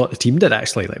interviews. A lot of the team did,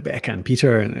 actually, like Becca and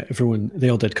Peter and everyone, they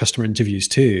all did customer interviews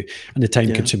too. And the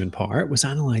time consuming part was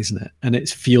analyzing it. And it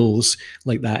feels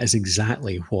like that is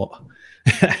exactly what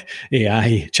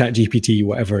AI, ChatGPT,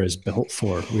 whatever is built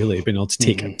for, really, being able to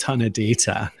take a ton of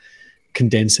data,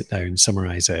 condense it down,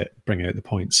 summarize it, bring out the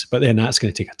points. But then that's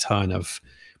going to take a ton of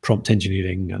prompt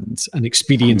engineering and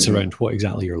experience around what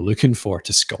exactly you're looking for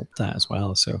to sculpt that as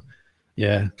well. So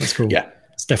yeah, that's cool. Yeah,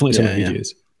 it's definitely something we'd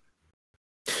use.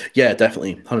 Yeah,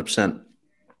 definitely, 100%.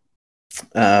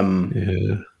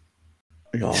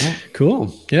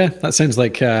 Cool. Yeah, that sounds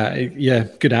like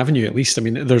good avenue at least. I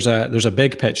mean, there's a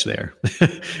big pitch there.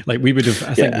 Like we would have,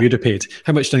 I think we'd have paid.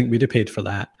 How much do you think we'd have paid for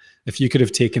that if you could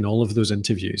have taken all of those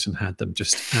interviews and had them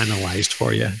just analyzed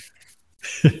for you?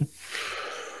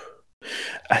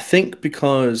 I think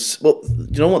because, well,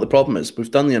 you know what the problem is?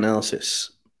 We've done the analysis,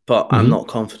 but I'm not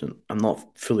confident. I'm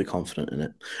not fully confident in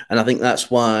it. And I think that's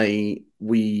why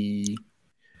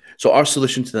So our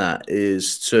solution to that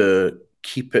is to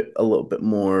keep it a little bit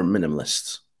more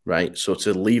minimalist, right? So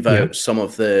to leave out some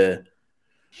of the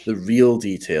real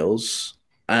details,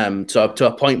 to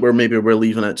a point where maybe we're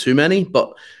leaving out too many,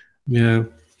 but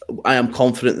I am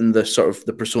confident in the sort of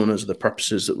the personas, the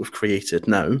purposes that we've created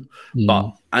now,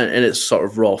 but in its sort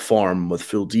of raw form with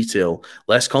full detail,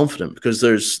 less confident because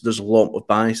there's a lot of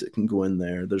bias that can go in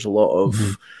there. There's a lot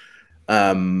of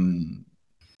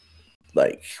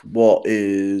like what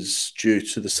is due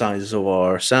to the size of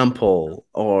our sample,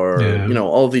 or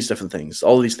all these different things,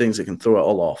 all these things that can throw it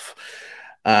all off.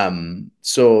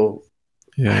 So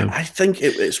I think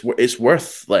it's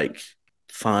worth like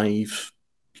 5,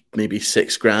 maybe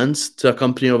 $6,000 to a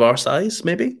company of our size,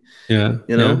 maybe.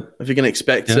 If you can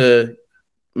expect to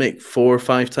make 4 or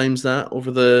 5 times that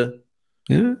over the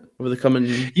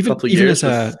coming couple of years.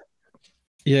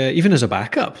 Even as a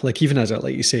backup, like even as a,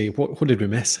 like you say, what did we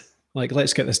miss? Like,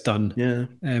 let's get this done.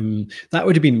 That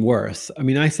would have been worth. I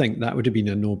mean, I think that would have been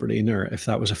a no-brainer if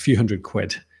that was a few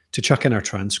 £100 to chuck in our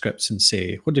transcripts and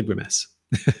say, what did we miss?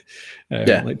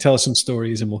 Like, tell us some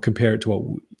stories and we'll compare it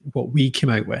to what we came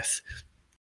out with.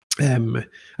 And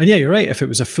you're right. If it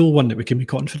was a full one that we can be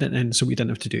confident in, so we didn't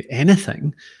have to do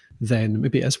anything, then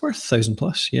maybe it's worth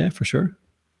 $1,000+. Yeah, for sure.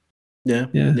 Yeah.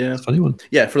 It's a funny one.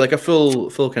 Yeah, for like a full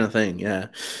kind of thing. Yeah.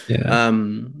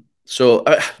 So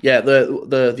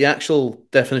the actual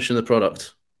definition of the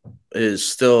product is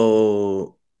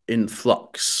still in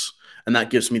flux, and that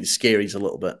gives me the scaries a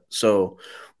little bit. So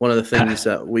one of the things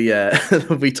that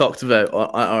we talked about at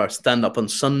our stand up on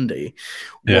Sunday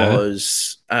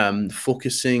was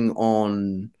focusing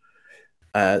on.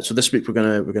 So this week we're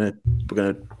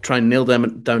gonna try and nail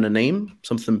down a name,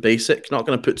 something basic. Not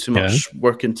going to put too much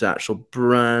work into actual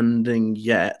branding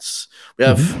yet. We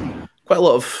have quite a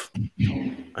lot of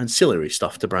ancillary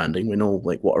stuff to branding. We know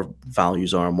like what our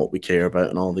values are and what we care about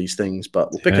and all these things.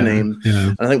 But we'll pick a name,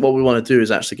 and I think what we want to do is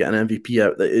actually get an MVP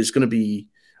out that is going to be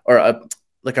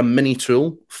like a mini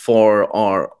tool for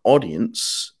our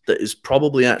audience that is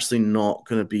probably actually not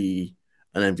going to be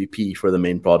an MVP for the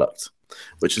main product,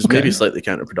 which is maybe slightly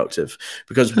counterproductive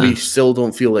because we still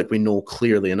don't feel like we know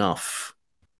clearly enough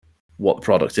what the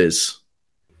product is.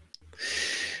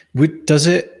 Does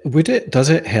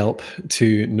it help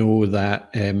to know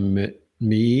that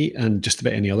me and just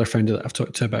about any other founder that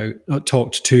I've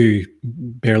talked to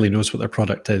barely knows what their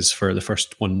product is for the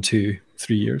first 1, 2,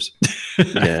 3 years?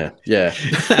 Yeah.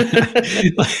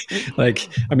 like,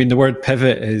 I mean, the word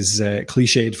pivot is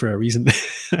cliched for a reason.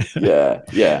 Yeah.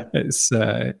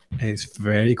 It's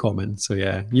very common. So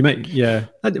you might,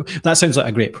 that sounds like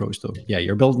a great approach though. Yeah,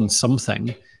 you're building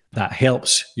something that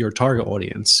helps your target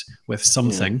audience with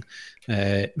something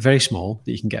very small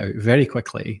that you can get out very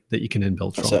quickly that you can then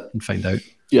build from and find out.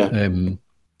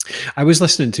 I was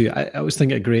listening to, I was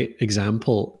thinking a great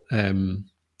example,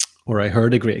 or I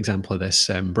heard a great example of this.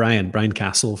 Brian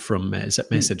Castle from Zip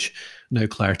Message, now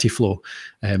Clarity Flow,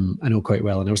 I know quite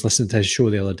well. And I was listening to his show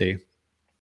the other day.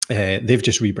 They've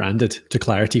just rebranded to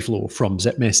Clarity Flow from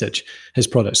Zip Message. His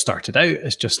product started out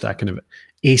as just a kind of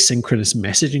asynchronous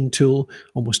messaging tool,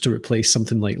 almost to replace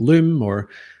something like Loom or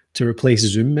to replace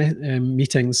Zoom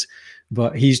meetings.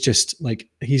 But he's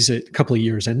a couple of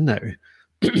years in now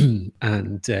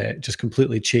and just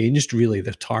completely changed really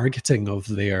the targeting of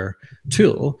their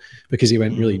tool because he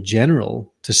went really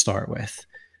general to start with,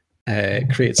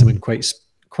 create something quite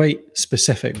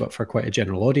specific, but for quite a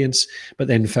general audience, but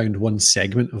then found one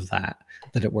segment of that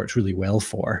it worked really well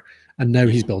for. And now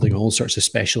he's building all sorts of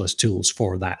specialist tools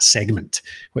for that segment,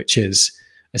 which is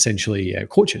essentially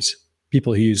coaches,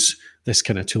 people who use this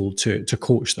kind of tool to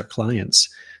coach their clients.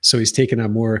 So he's taken a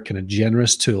more kind of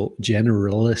generalist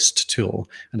tool,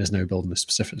 and is now building the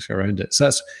specifics around it. So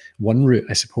that's one route,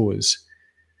 I suppose.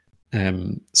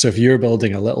 So if you're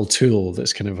building a little tool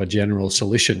that's kind of a general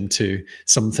solution to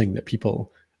something that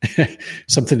people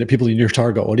in your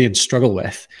target audience struggle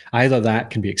with, either that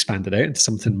can be expanded out into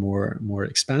something more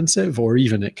expansive, or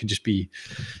even it could just be,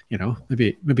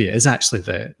 maybe it is actually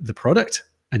the product,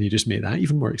 and you just make that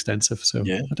even more extensive. So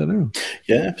I don't know.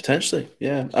 Yeah, potentially.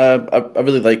 Yeah, I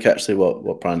really like actually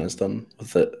what Brian has done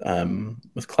with it,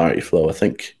 with Clarity Flow. I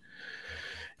think.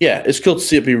 Yeah, it's cool to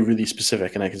see it be really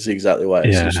specific, and I can see exactly why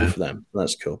it's useful for them.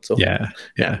 That's cool. So yeah.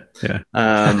 But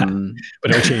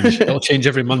it'll change. It'll change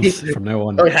every month from now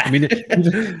on. I mean,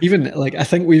 even like I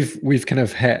think we've kind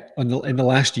of hit in the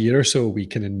last year or so, we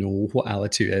kind of know what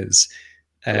Alitu is.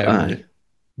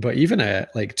 But even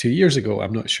like 2 years ago,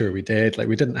 I'm not sure we did. Like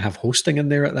we didn't have hosting in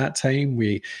there at that time.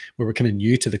 We were kind of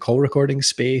new to the call recording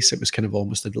space. It was kind of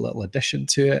almost a little addition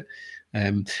to it.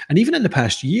 And even in the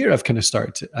past year,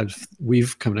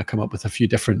 we've kind of come up with a few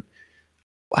different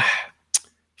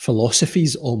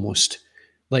philosophies almost.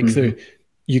 Like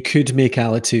you could make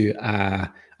Alitu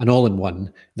an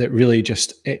all-in-one that really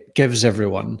just, it gives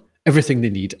everyone everything they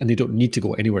need and they don't need to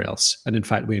go anywhere else. And in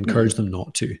fact, we encourage them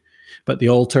not to. But the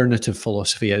alternative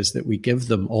philosophy is that we give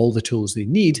them all the tools they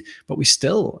need, but we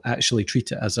still actually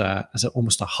treat it as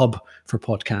almost a hub for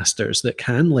podcasters that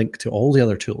can link to all the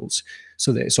other tools,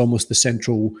 so that it's almost the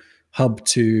central hub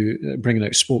to bringing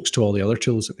out spokes to all the other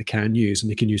tools that they can use. And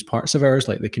they can use parts of ours,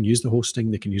 like they can use the hosting,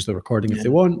 they can use the recording if they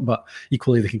want, but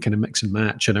equally they can kind of mix and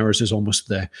match. And ours is almost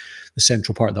the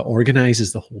central part that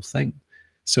organizes the whole thing.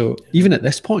 So even at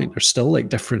this point, there's still like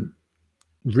different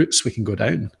routes we can go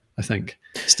down, I think.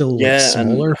 Still like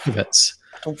smaller pivots.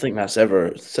 I don't think it's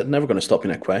never going to stop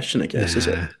being a question, I guess, is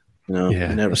it? You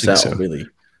never settle, really.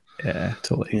 Yeah,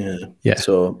 totally. Yeah.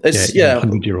 So it's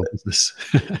 100-year-old business.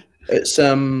 It's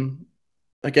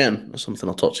again something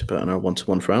I'll talk to you about in our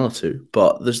one-to-one for Alitu.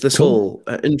 But there's this whole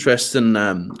interesting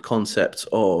concept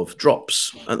of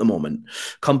drops at the moment.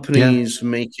 Companies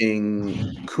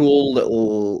making cool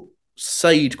little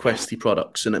side questy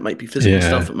products, and it might be physical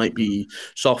stuff, it might be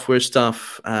software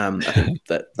stuff. I think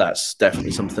that's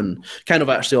definitely something kind of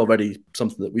actually already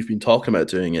something that we've been talking about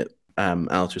doing at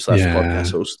Alitu /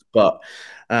 podcast host. But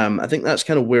I think that's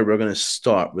kind of where we're going to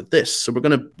start with this. So we're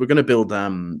going to build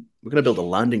a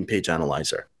landing page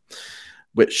analyzer,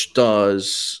 which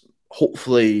does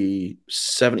hopefully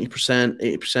 70%,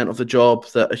 80% of the job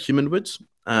that a human would.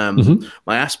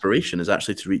 My aspiration is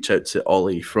actually to reach out to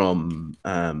Ollie from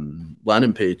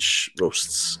landing page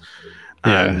roasts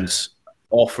and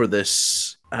offer an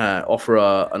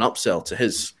upsell to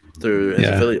his through his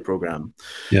affiliate program.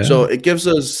 So it gives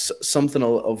us something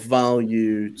of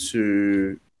value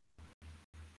to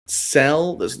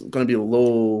sell that's going to be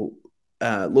low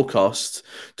cost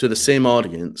to the same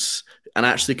audience and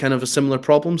actually kind of a similar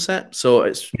problem set. So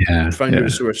it's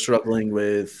founders who are struggling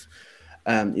with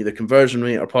either conversion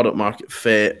rate or product market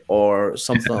fit or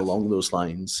something along those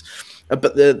lines.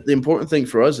 But the important thing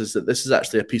for us is that this is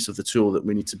actually a piece of the tool that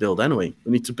we need to build anyway.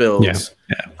 We need to build,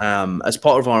 as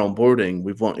part of our onboarding,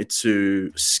 we've wanted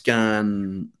to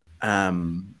scan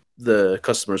the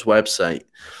customer's website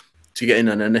to get in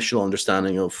an initial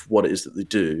understanding of what it is that they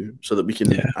do so that we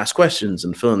can ask questions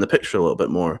and fill in the picture a little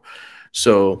bit more.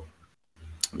 So,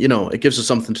 it gives us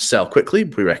something to sell quickly.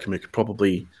 We reckon we could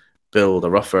probably build a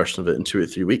rough version of it in 2 or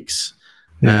 3 weeks.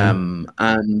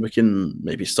 And we can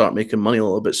maybe start making money a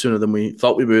little bit sooner than we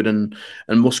thought we would. And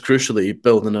most crucially,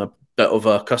 building a bit of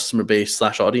a customer base /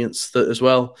 audience as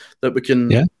well that we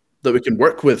can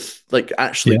work with, like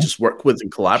actually just work with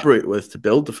and collaborate with to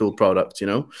build the full product,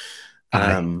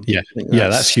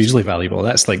 that's hugely valuable.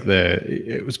 That's like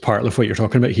it was part of what you're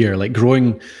talking about here, like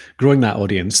growing that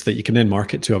audience that you can then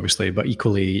market to, obviously, but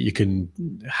equally you can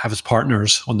have as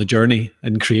partners on the journey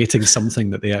and creating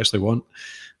something that they actually want.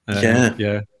 Again,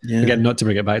 not to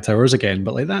bring it back to ours again,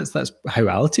 but like that's how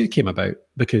Alitu came about,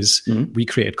 because we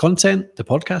created content, the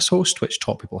podcast host, which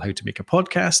taught people how to make a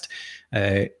podcast,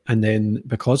 and then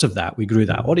because of that, we grew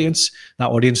that audience.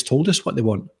 That audience told us what they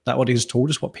want. That audience told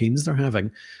us what pains they're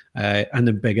having, and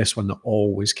the biggest one that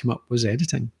always came up was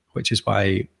editing, which is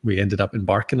why we ended up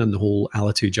embarking on the whole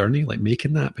Alitu journey, like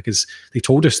making that, because they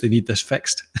told us they need this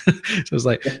fixed. So it was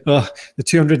like, the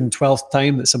 212th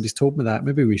time that somebody's told me that,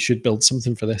 maybe we should build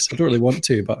something for this. I don't really want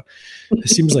to, but it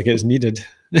seems like it's needed.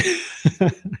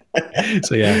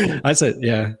 So that's it.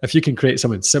 Yeah. If you can create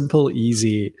something simple,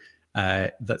 easy,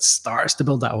 that starts to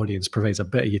build that audience, provides a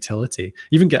bit of utility.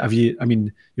 You're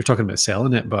talking about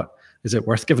selling it, but is it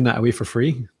worth giving that away for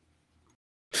free?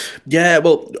 Yeah,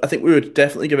 well, I think we would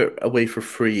definitely give it away for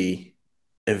free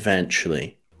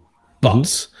eventually.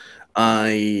 But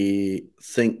I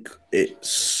think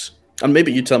it's, and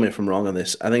maybe you tell me if I'm wrong on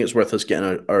this, I think it's worth us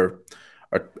getting our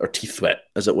teeth wet,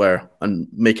 as it were, and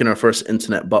making our first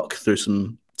internet buck through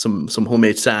some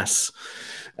homemade SaaS.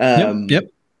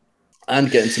 And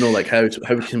getting to know like how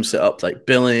we can set up like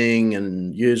billing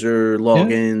and user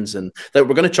logins, and like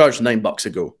we're going to charge $9 a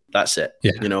go. That's it,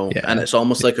 and it's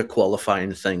almost like a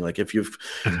qualifying thing. Like if you've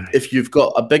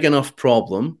got a big enough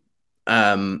problem,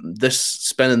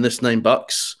 spending this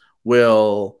 $9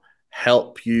 will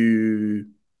help you.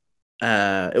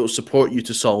 It will support you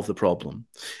to solve the problem.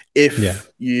 If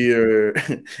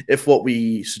what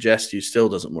we suggest to you still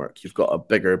doesn't work, you've got a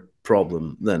bigger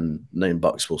problem than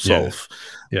 $9 will solve.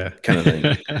 Kind of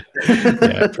thing.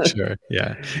 For sure.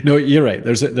 Yeah, no, you're right.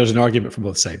 There's an argument from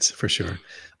both sides for sure,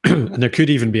 and there could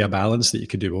even be a balance that you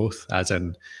could do both. As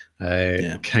in,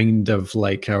 kind of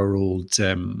like our old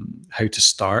how to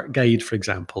start guide, for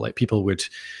example. Like people would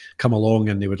come along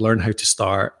and they would learn how to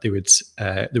start. They would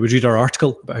read our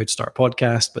article about how to start a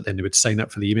podcast, but then they would sign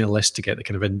up for the email list to get the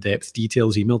kind of in-depth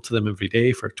details emailed to them every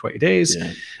day for 20 days.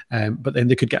 But then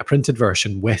they could get a printed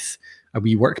version with a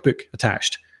wee workbook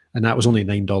attached, and that was only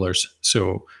 $9.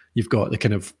 So you've got the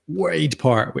kind of wide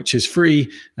part, which is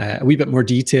free, a wee bit more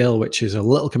detail, which is a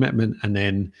little commitment, and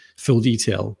then full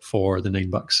detail for the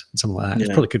 $9 and something like that. It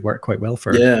probably could work quite well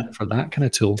for that kind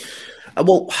of tool.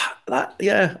 Well,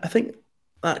 I think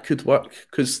that could work,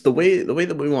 because the way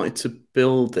that we wanted to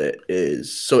build it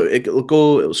is, so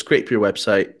it'll scrape your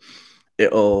website,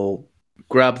 it'll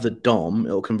grab the DOM,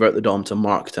 it'll convert the DOM to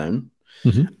Markdown,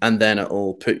 and then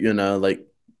it'll put you in a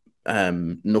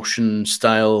Notion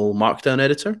style Markdown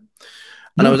editor.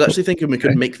 And I was actually thinking we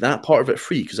could make that part of it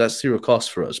free, because that's zero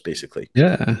cost for us, basically.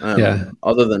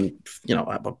 Other than,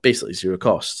 basically zero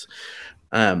cost.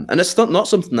 And it's not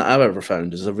something that I've ever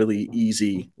found is a really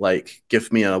easy,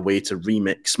 give me a way to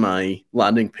remix my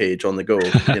landing page on the go,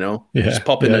 just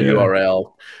pop in a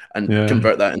URL and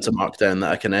convert that into Markdown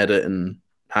that I can edit and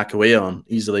hack away on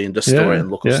easily and just store it in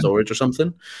local storage or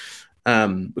something.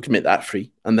 We can make that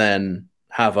free, and then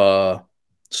have a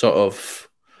sort of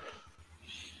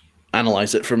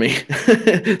analyze it for me,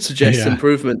 suggest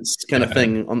improvements kind of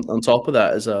thing on top of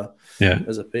that as a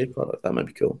paid product. That might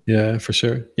be cool. Yeah, for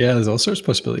sure. Yeah, there's all sorts of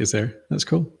possibilities there. That's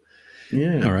cool.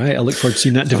 Yeah. All right. I look forward to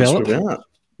seeing that develop.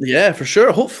 Yeah, for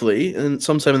sure. Hopefully, and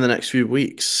sometime in the next few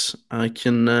weeks, I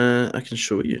can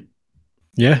show you.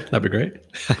 Yeah, that'd be great.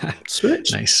 Sweet.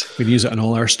 Nice. We'd use it on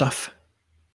all our stuff.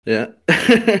 Yeah.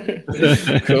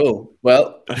 Cool.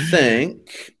 Well, I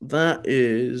think that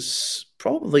is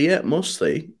probably it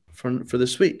mostly for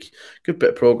this week. Good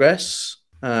bit of progress.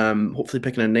 Hopefully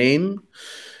picking a name.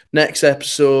 Next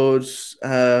episode,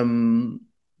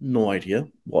 no idea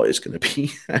what it's going to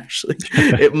be, actually.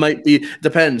 It might be,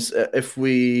 depends. If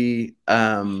we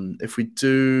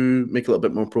do make a little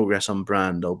bit more progress on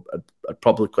brand, I'd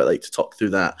probably quite like to talk through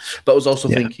that. But I was also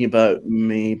thinking about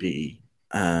maybe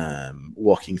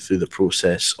walking through the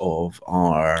process of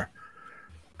our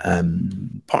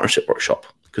partnership workshop,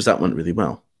 because that went really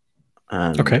well.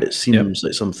 And it seems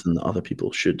like something that other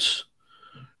people should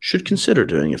consider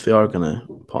doing if they are going to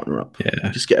partner up.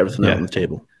 Just get everything out on the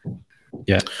table.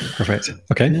 Yeah, perfect.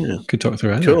 Okay, good talk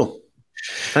through that. Cool.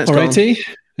 Thanks, all righty.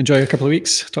 Enjoy a couple of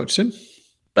weeks. Talk to you soon.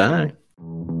 Bye.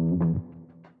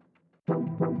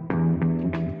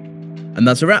 And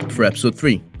that's a wrap for episode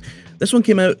 3. This one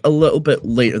came out a little bit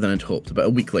later than I'd hoped, about a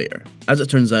week later. As it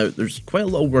turns out, there's quite a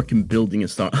lot of work in building a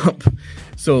startup,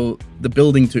 so the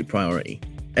building took priority.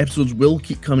 Episodes will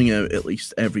keep coming out at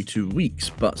least every 2 weeks,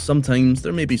 but sometimes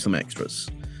there may be some extras.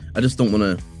 I just don't want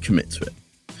to commit to it.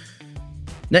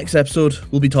 Next episode,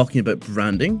 we'll be talking about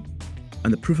branding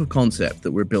and the proof of concept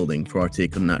that we're building for our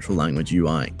take on natural language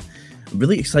UI. I'm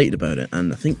really excited about it,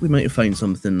 and I think we might have found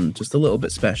something just a little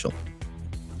bit special.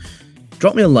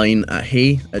 Drop me a line at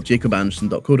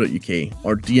hey@jacobanderson.co.uk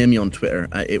or DM me on Twitter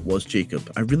at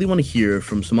 @itwasjacob. I really want to hear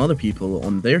from some other people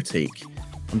on their take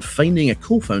on finding a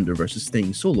co-founder versus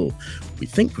staying solo. We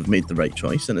think we've made the right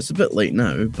choice, and it's a bit late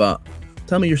now, but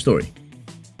tell me your story.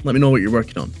 Let me know what you're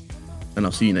working on, and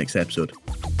I'll see you next episode.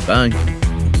 Bye.